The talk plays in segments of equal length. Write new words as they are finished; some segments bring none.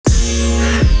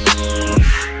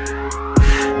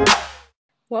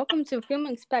Welcome to Film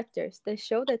Inspectors, the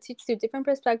show that teaches you different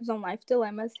perspectives on life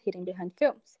dilemmas hidden behind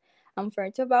films. I'm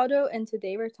Fern Theobaldo, and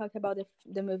today we're talking about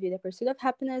the movie The Pursuit of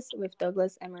Happyness with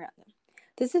Douglas and Miranda.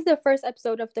 This is the first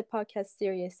episode of the podcast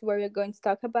series where we're going to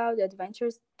talk about the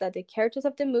adventures that the characters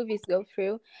of the movies go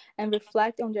through and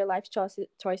reflect on their life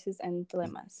choices and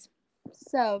dilemmas.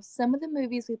 So, some of the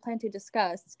movies we plan to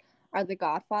discuss are The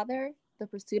Godfather, The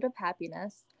Pursuit of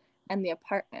Happyness, and The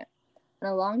Apartment. And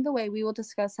along the way, we will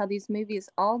discuss how these movies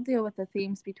all deal with the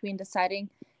themes between deciding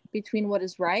between what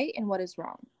is right and what is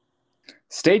wrong.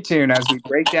 Stay tuned as we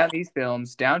break down these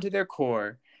films down to their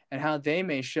core and how they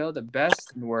may show the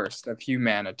best and worst of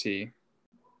humanity.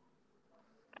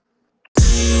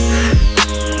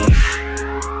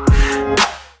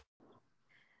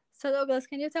 So, Douglas,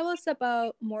 can you tell us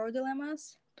about moral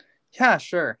dilemmas? Yeah,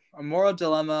 sure. A moral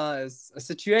dilemma is a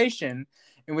situation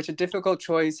in which a difficult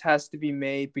choice has to be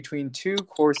made between two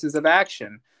courses of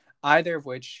action, either of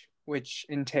which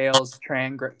entails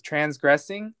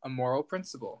transgressing a moral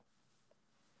principle.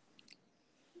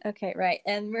 Okay, right.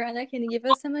 And Miranda, can you give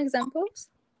us some examples?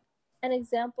 An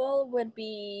example would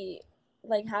be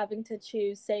like having to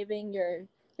choose saving your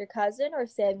cousin or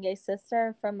saving a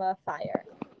sister from a fire.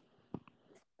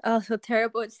 Also,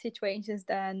 terrible situations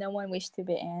that no one wished to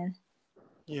be in.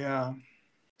 Yeah.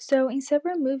 So, in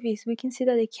several movies, we can see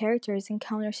that the characters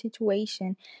encounter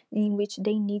situations in which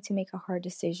they need to make a hard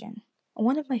decision.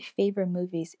 One of my favorite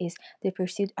movies is The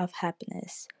Pursuit of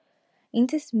Happyness. In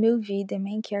this movie, the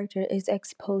main character is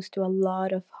exposed to a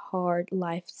lot of hard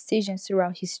life decisions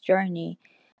throughout his journey.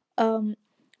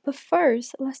 But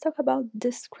first, let's talk about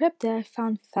the script that I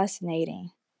found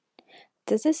fascinating.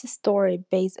 This is a story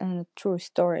based on a true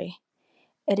story.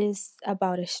 It is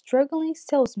about a struggling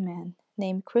salesman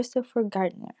named Christopher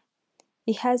Gardner.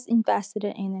 He has invested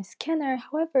in a scanner,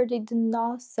 however, they did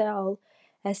not sell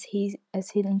as he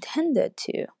intended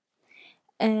to.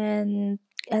 And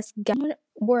as Gardner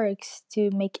works to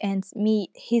make ends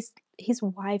meet, his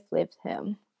wife leaves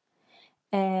him,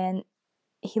 and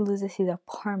he loses his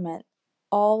apartment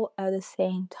all at the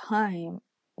same time,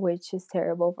 which is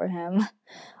terrible for him.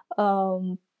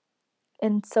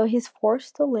 And so he's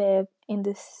forced to live in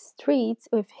the streets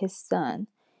with his son.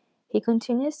 He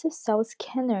continues to sell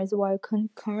scanners while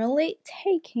concurrently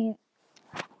taking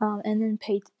an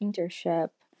unpaid internship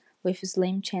with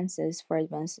slim chances for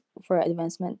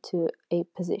advancement to a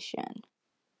position.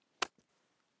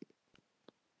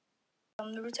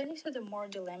 Returning to the moral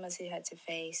dilemmas he had to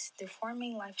face, the four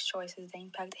main life choices that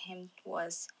impacted him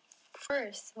was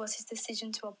his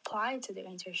decision to apply to the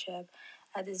internship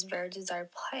at this very desired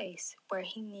place where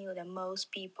he knew that most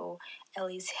people at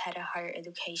least had a higher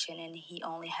education and he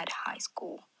only had high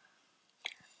school.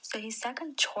 So his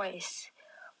second choice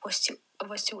was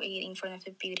to eat in front of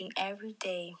the building every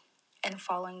day and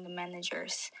following the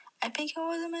managers. I think he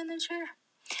was a manager.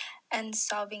 And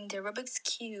solving the Rubik's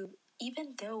Cube,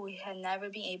 even though he had never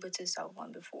been able to solve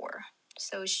one before.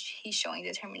 So he's showing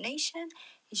determination,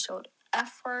 he showed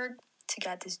effort to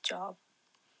get this job.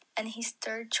 And his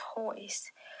third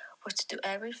choice was to do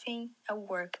everything at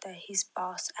work that his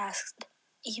boss asked,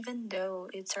 even though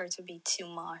it started to be too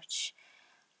much.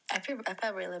 I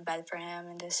felt really bad for him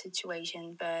in this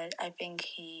situation, but I think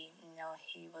he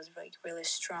was really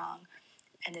strong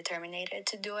and determined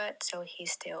to do it, so he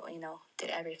still, did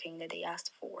everything that they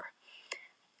asked for.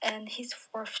 And his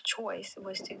fourth choice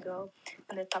was to go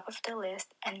on the top of the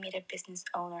list and meet a business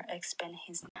owner, expand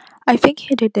his. I think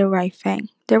he did the right thing.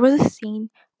 There was a scene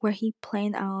where he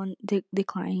planned on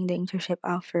declining the internship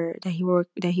offer that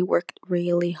he worked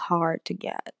really hard to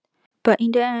get. But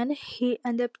in the end, he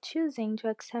ended up choosing to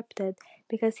accept it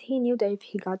because he knew that if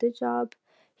he got the job,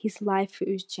 his life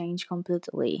would change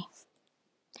completely.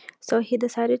 So he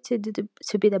decided to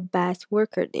be the best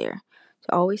worker there,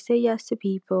 to always say yes to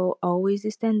people, always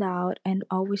stand out, and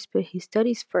always put his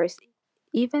studies first,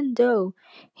 even though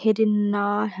he did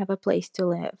not have a place to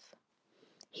live.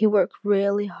 He worked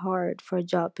really hard for a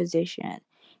job position.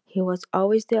 He was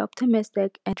always the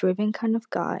optimistic and driven kind of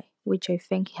guy, which I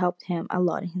think helped him a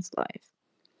lot in his life.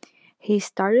 He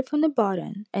started from the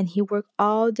bottom and he worked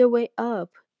all the way up.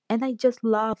 And I just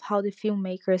love how the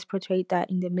filmmakers portrayed that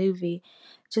in the movie,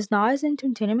 just not as an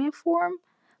entertainment form,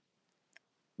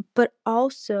 but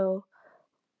also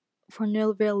for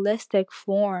a realistic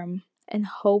form and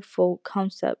hopeful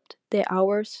concept that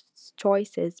our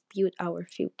choices build our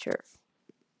future.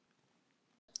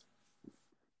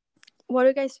 What do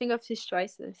you guys think of these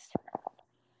choices?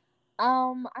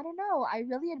 I don't know. I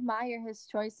really admire his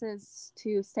choices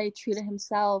to stay true to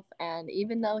himself, and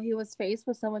even though he was faced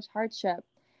with so much hardship,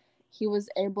 he was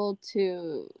able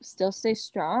to still stay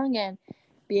strong and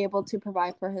be able to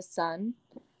provide for his son.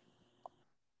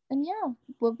 And yeah,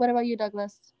 what about you,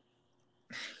 Douglas?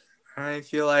 I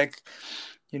feel like,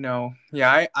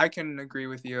 yeah, I can agree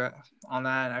with you on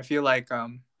that. I feel like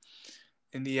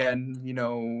in the end,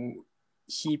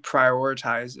 he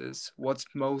prioritizes what's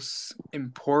most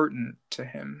important to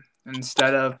him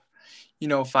instead of,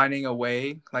 finding a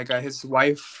way. Like his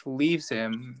wife leaves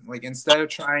him. Like instead of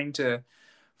trying to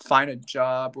find a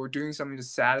job or doing something to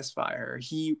satisfy her,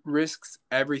 he risks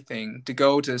everything to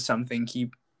go to something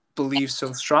he believes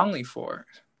so strongly for.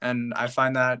 And I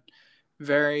find that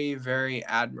very, very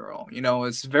admirable.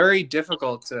 It's very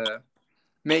difficult to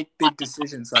make big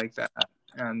decisions like that.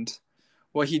 And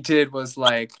what he did was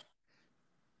like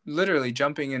literally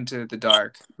jumping into the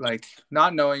dark, like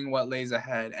not knowing what lays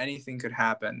ahead. Anything could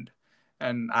happen.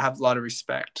 And I have a lot of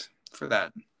respect for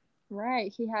that.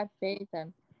 Right, he had faith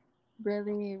and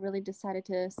really, really decided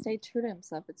to stay true to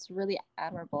himself. It's really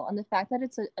admirable. And the fact that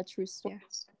it's a true story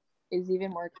is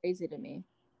even more crazy to me.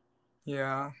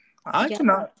 Yeah. I Yeah.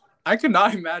 could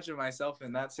not imagine myself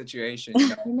in that situation,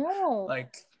 I know.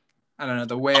 Like I don't know,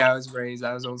 the way I was raised,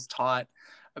 I was always taught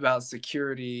about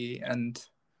security and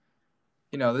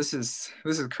this is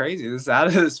crazy. This is out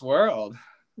of this world.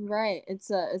 Right. It's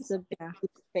a big Yeah.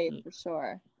 faith for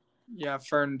sure. Yeah,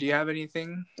 Fern, do you have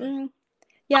anything?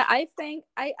 Yeah, I think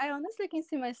I honestly can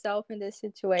see myself in this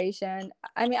situation.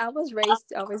 I mean, I was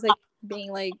raised always like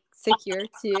being like secure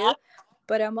too,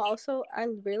 but I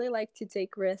really like to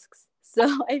take risks. So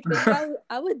I think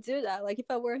I would do that. Like if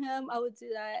I were him, I would do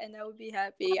that and I would be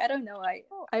happy. I don't know.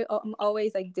 I'm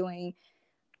always like doing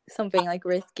something like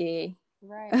risky.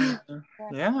 Right.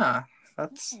 Yeah,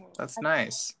 that's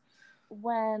nice.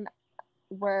 When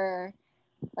we're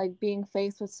like being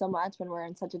faced with so much, when we're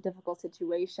in such a difficult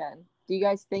situation, do you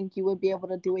guys think you would be able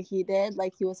to do what he did?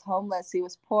 Like he was homeless, he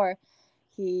was poor,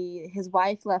 his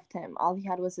wife left him, all he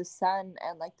had was his son,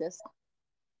 and like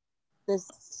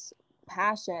this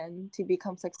passion to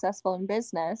become successful in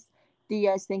business. Do you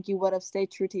guys think you would have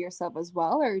stayed true to yourself as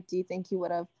well, or do you think you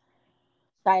would have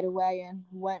shied away and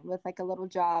went with like a little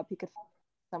job he could find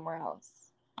somewhere else?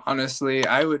 Honestly,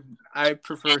 I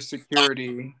prefer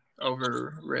security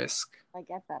over risk. I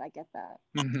get that. I get that.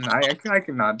 I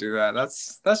could not do that.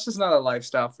 That's just not a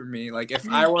lifestyle for me. Like if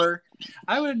I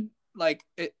would like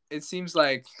it. It seems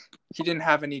like he didn't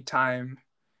have any time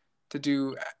to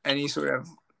do any sort of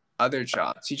other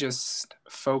jobs. He just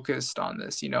focused on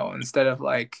this, instead of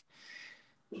like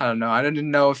I don't know. I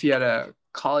didn't know if he had a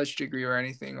college degree or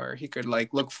anything, or he could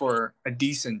like look for a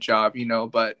decent job,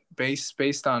 But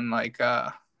based on like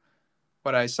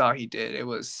what I saw he did, it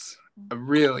was a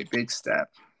really big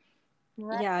step.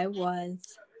 Right. Yeah, I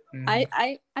was. Mm-hmm.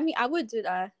 I mean, I would do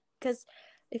that because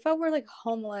if I were like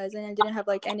homeless and I didn't have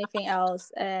like anything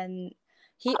else, and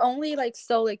he only like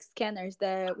sold like scanners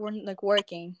that weren't like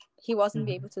working, he wasn't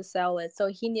be able to sell it, so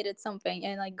he needed something,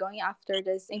 and like going after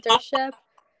this internship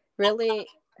really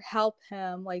helped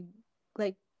him like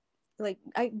like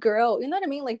I grow. You know what I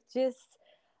mean? Like just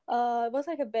it was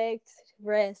like a big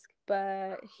risk,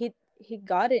 but he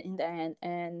got it in the end,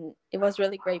 and it was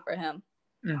really great for him.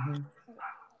 Mm-hmm.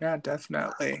 Yeah,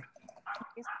 definitely.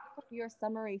 Based off your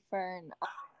summary, Fern,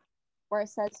 where it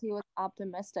says he was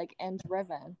optimistic and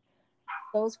driven,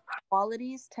 those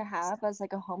qualities to have as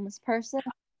like a homeless person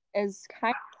is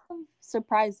kind of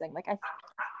surprising. Like I,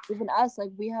 even us,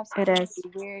 like we have It is.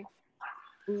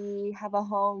 we have a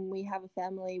home, we have a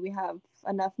family, we have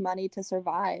enough money to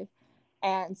survive,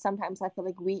 and sometimes I feel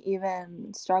like we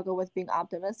even struggle with being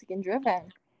optimistic and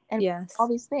driven, and Yes. all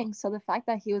these things. So the fact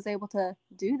that he was able to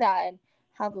do that and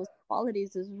have those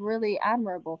qualities is really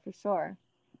admirable for sure.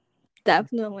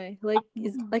 Definitely. Like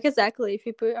exactly. If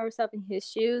you put ourselves in his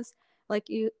shoes, like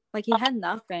he had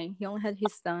nothing. He only had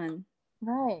his son.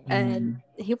 Right. And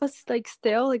he was like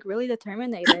still like really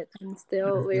determined and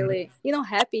still really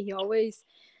happy. He always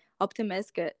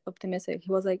optimistic.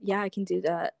 He was like, yeah, I can do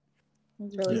that.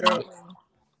 It's really great.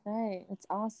 Right. It's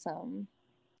awesome.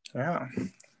 Yeah.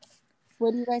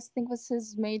 What do you guys think was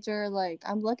his major, like,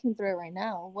 I'm looking through it right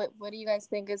now. What do you guys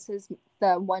think is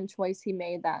the one choice he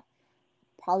made that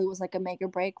probably was like a make or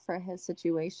break for his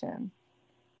situation?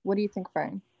 What do you think,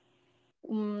 Fern?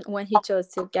 When he chose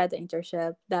to get the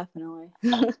internship, definitely.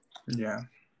 Yeah.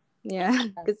 Yeah,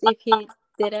 because if he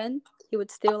didn't, he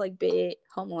would still like be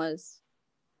homeless.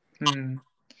 Hmm.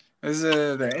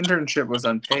 The internship was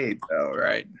unpaid though,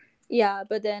 right? Yeah,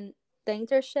 but then the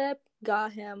internship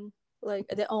got him like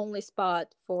the only spot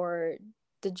for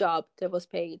the job that was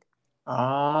paid.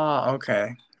 Ah,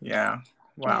 okay. Yeah.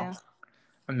 Wow. Yeah.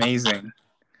 Amazing.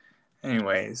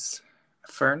 Anyways,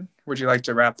 Fern, would you like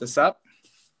to wrap this up?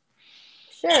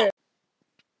 Sure.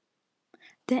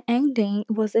 The ending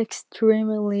was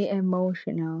extremely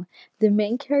emotional. The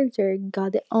main character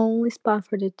got the only spot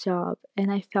for the job,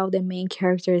 and I felt the main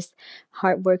character's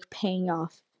hard work paying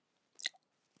off.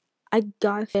 I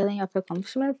got a feeling of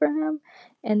accomplishment for him,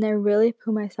 and I really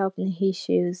put myself in his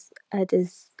shoes at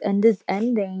this. And this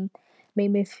ending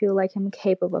made me feel like I'm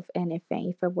capable of anything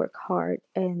if I work hard,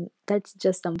 and that's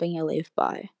just something I live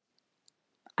by.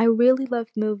 I really love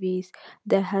movies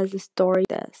that has a story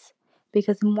like this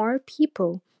because more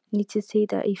people need to see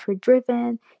that if you're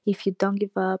driven, if you don't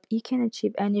give up, you can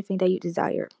achieve anything that you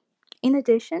desire. In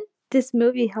addition, this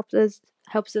movie helps us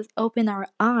open our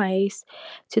eyes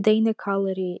to the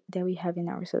inequality that we have in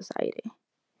our society.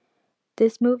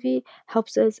 This movie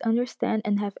helps us understand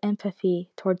and have empathy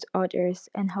towards others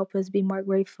and help us be more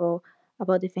grateful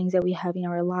about the things that we have in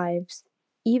our lives,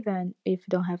 even if we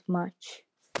don't have much.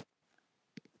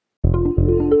 Don't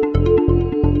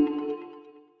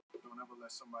ever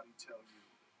let somebody tell you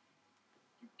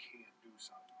you can't do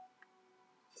something.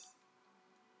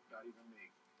 Not even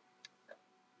me.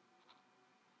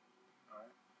 All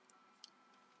right?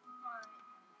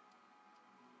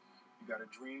 You got a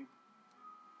dream,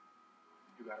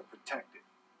 you got to protect it.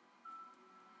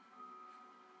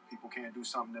 People can't do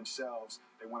something themselves.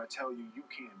 They want to tell you you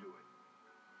can't do it.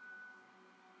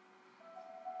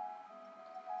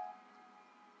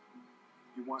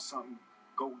 You want something,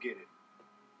 go get it.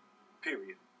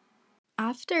 Period.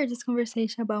 After this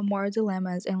conversation about moral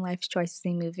dilemmas and life choices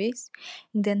in movies,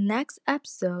 in the next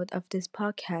episode of this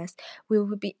podcast, we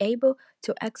will be able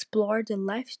to explore the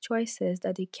life choices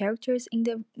that the characters in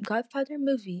the Godfather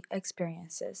movie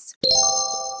experiences.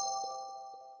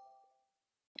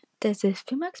 This is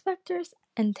Film Expectors,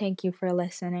 and thank you for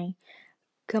listening.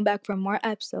 Come back for more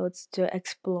episodes to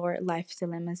explore life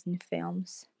dilemmas in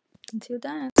films. Until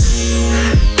then.